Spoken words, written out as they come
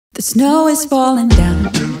The snow is falling down.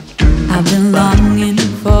 I've been longing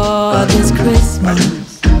for this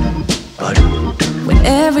Christmas, when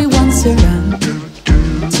everyone's around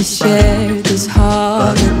to share this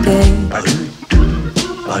holiday.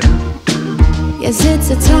 Yes,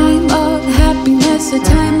 it's a time of happiness, a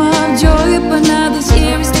time of joy, but now this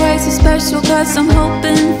year is twice as special, 'cause I'm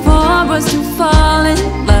hoping for us to fall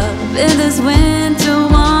in love in this winter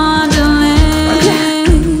wonderland.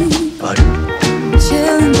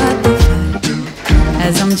 Chilling by the fire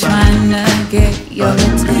as I'm trying to get your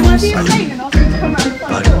attention,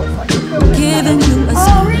 giving you a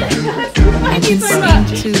sign I can seem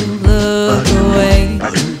to look away.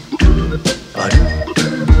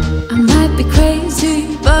 I might be crazy,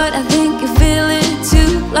 but I think you feel it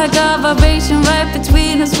too, like a vibration right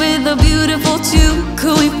between us with a beautiful two.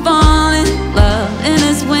 Could we fall in love in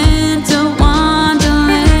this winter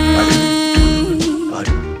wonderland?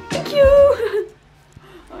 Thank you.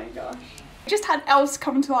 Oh my gosh. I just had elves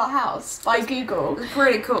come to our house by Google. It's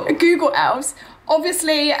pretty cool. Google elves.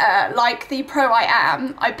 Obviously, like the pro I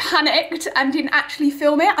am, I panicked and didn't actually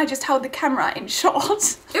film it. I just held the camera in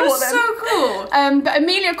shot. It was so cool. But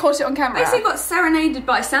Amelia caught it on camera. Basically got serenaded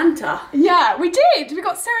by Santa. Yeah, we did. We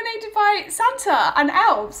got serenaded by Santa and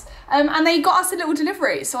elves. And they got us a little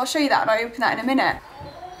delivery. So I'll show you that and I'll open that in a minute.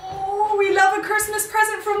 Oh, we love a Christmas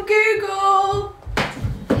present from Google.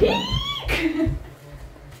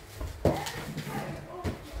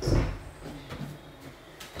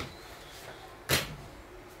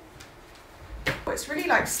 It's really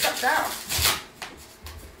like stuck down.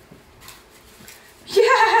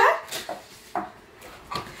 Yeah!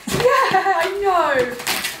 Yeah, I know!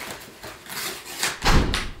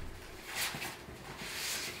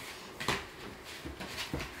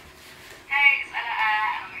 Hey, it's Ella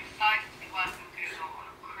and I'm excited to be working with Google on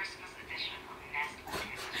a Christmas edition of Nest.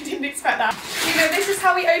 I didn't expect that. You know, this is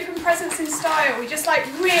how we open presents in style. We just like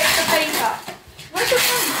rip the paper. Where's your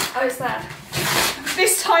phone? Oh, it's there.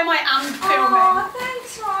 This time I am filming. Oh,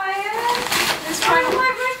 thanks, Ryan. This time I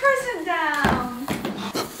wiped my present down.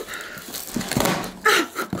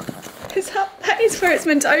 that is where it's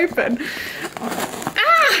meant to open.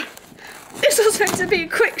 Ah! This was meant to be a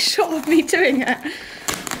quick shot of me doing it.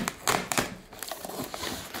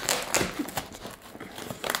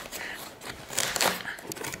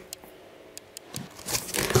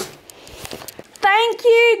 Thank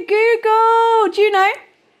you, Google. Do you know?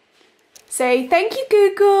 Say thank you,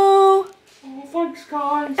 Google. Oh, thanks,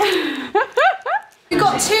 guys. We've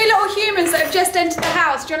got two little humans that have just entered the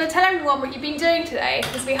house. Do you want to tell everyone what you've been doing today?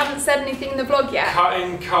 Because we haven't said anything in the vlog yet.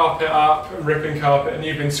 Cutting carpet up, ripping carpet, and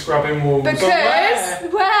you've been scrubbing walls. Because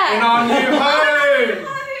where? In our new home!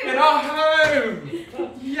 In our home!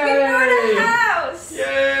 Yay! We bought a house!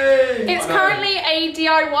 Yay! It's currently a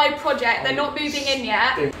DIY project. They're not moving in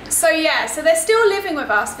yet. So yeah, so they're still living with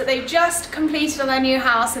us, but they've just completed on their new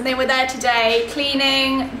house and they were there today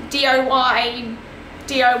cleaning, DIYing,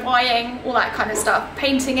 all that kind of stuff.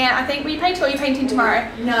 Painting it, I think. Will you paint it or are you painting tomorrow?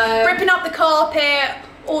 No. Ripping up the carpet,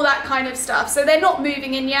 all that kind of stuff. So they're not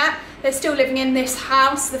moving in yet. They're still living in this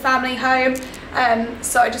house, the family home.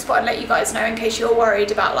 So I just thought I'd let you guys know in case you're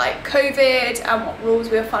worried about like COVID and what rules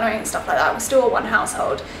we were following and stuff like that. We're still one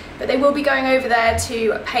household, but they will be going over there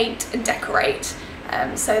to paint and decorate.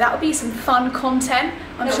 So that'll be some fun content.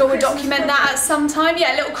 I'm sure we'll document that at some time.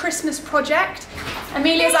 Yeah, a little Christmas project.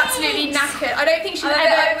 Amelia's absolutely knackered. I don't think she's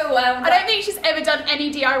overwhelmed. I don't think she's ever done any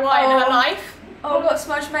DIY in her life. Oh, I've got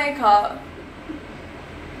smudged makeup.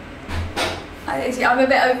 I'm a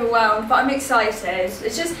bit overwhelmed, but I'm excited.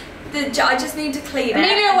 It's just I just need to clean it.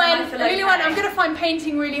 Amelia went, I'm gonna find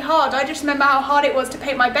painting really hard. I just remember how hard it was to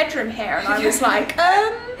paint my bedroom here, and I was like,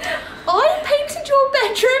 I painted your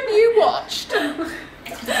bedroom, you watched.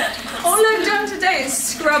 All I've done today is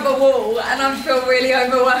scrub a wall, and I feel really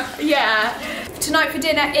overwhelmed. Yeah. Tonight for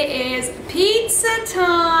dinner it is pizza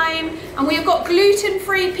time, and we've got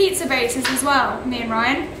gluten-free pizza bases as well, me and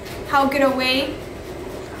Ryan. How good are we?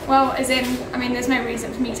 Well, as in, I mean, there's no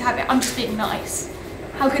reason for me to have it. I'm just being nice.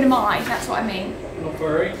 How good am I? That's what I mean. Not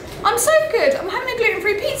very. I'm so good. I'm having a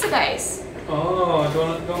gluten-free pizza base. Oh, do you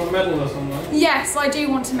want to medal or something? Yes, I do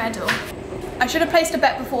want to medal. I should have placed a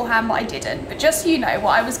bet beforehand, but I didn't. But just so you know,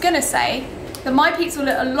 what I was going to say, that my pizza will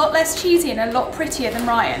look a lot less cheesy and a lot prettier than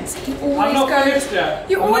Ryan's. You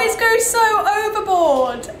always go so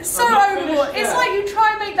overboard. So overboard. It's like you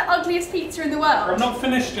try and make the ugliest pizza in the world. I'm not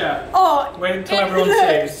finished yet. Oh, wait until everyone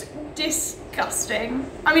sees. Disgusting.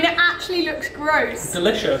 I mean, it actually looks gross.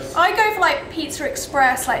 Delicious. I go for like Pizza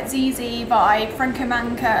Express, like ZZ by Franco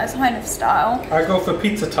Manca kind of style. I go for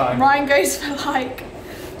pizza time. Ryan goes for like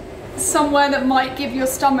somewhere that might give your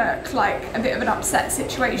stomach like a bit of an upset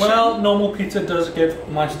situation? Well, normal pizza does give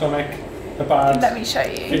my stomach a bad Let me show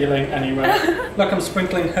you. feeling anyway. Look, I'm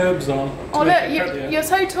sprinkling herbs on. Oh look, you're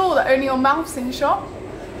so tall that only your mouth's in shot.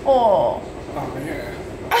 Oh. Oh yeah.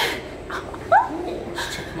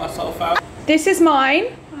 Just check myself out. This is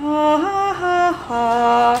mine.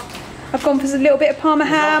 I've gone for a little bit of Parma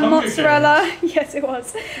ham, mozzarella. Yes, it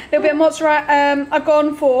was. A little bit of mozzarella. I've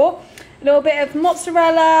gone for a little bit of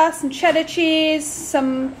mozzarella, some cheddar cheese,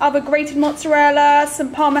 some other grated mozzarella,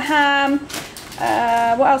 some Parma ham.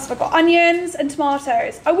 What else have I got? Onions and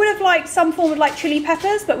tomatoes. I would have liked some form of like chili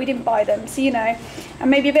peppers, but we didn't buy them, so you know. And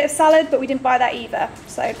maybe a bit of salad, but we didn't buy that either.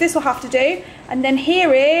 So this will have to do. And then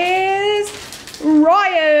here is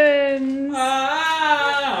Ryan's.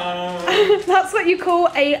 That's what you call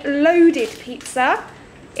a loaded pizza.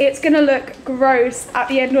 It's gonna look gross at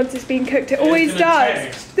the end once it's been cooked. It always does.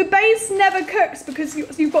 Taste. The base never cooks because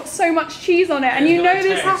you've got so much cheese on it, and you know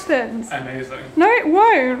this happens. Amazing. No, it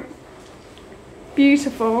won't.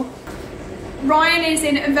 Beautiful. Ryan is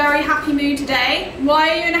in a very happy mood today. Why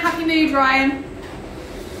are you in a happy mood, Ryan?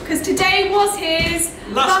 Because today was his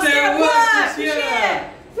last day of work this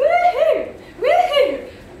year. Woohoo! Woohoo!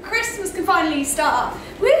 Christmas can finally start.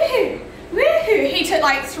 Woohoo! Woohoo! He took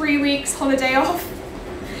like 3 weeks holiday off.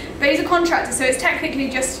 But he's a contractor, so it's technically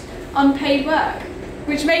just unpaid work,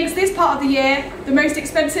 which makes this part of the year the most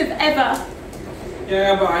expensive ever.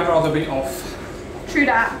 Yeah, but I'd rather be off. True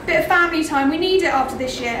that. Bit of family time, we need it after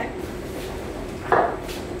this year.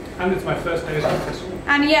 And it's my first day of office.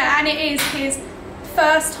 And yeah, and it is his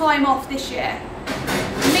first time off this year.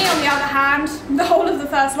 Me, on the other hand, the whole of the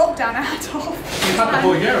first lockdown I had off. You've had the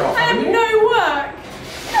whole year off, I had haven't you? no work.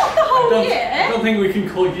 Not the whole I year. don't think we can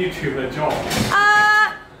call YouTube a job.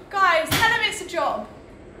 Guys, tell him it's a job.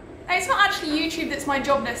 It's not actually YouTube that's my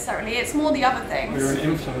job necessarily, it's more the other things. You're an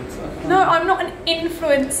influencer. No, I'm not an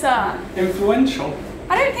influencer. Influential.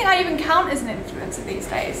 I don't think I even count as an influencer these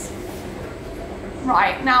days.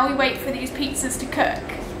 Right, now we wait for these pizzas to cook.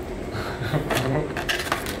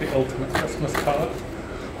 The ultimate Christmas card.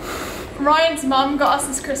 Ryan's mum got us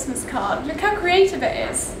this Christmas card. Look how creative it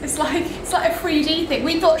is. It's like a 3D thing.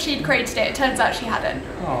 We thought she'd created it, it turns out she hadn't.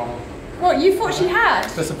 Oh. What, you thought she had?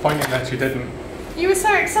 It's disappointing that you didn't. You were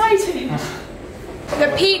so excited.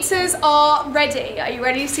 The pizzas are ready. Are you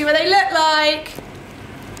ready to see what they look like?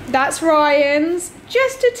 That's Ryan's,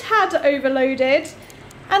 just a tad overloaded.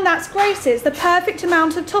 And that's Grace's, the perfect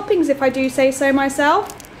amount of toppings if I do say so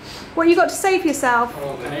myself. What you got to say for yourself?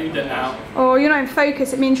 Oh, I need it now. Oh, you're not in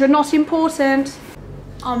focus, it means you're not important.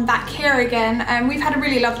 I'm back here again and we've had a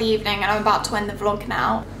really lovely evening and I'm about to end the vlog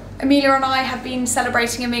now. Amelia and I have been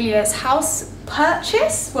celebrating Amelia's house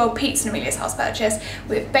purchase, well, Pete's and Amelia's house purchase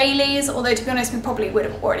with Bailey's, although to be honest we probably would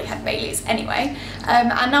have already had Bailey's anyway.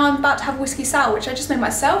 And now I'm about to have whiskey sour, which I just made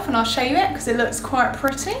myself, and I'll show you it because it looks quite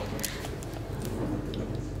pretty.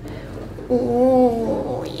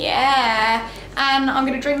 Oh yeah, and I'm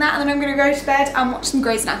going to drink that and then I'm going to go to bed and watch some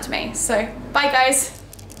Grey's Anatomy. So bye guys.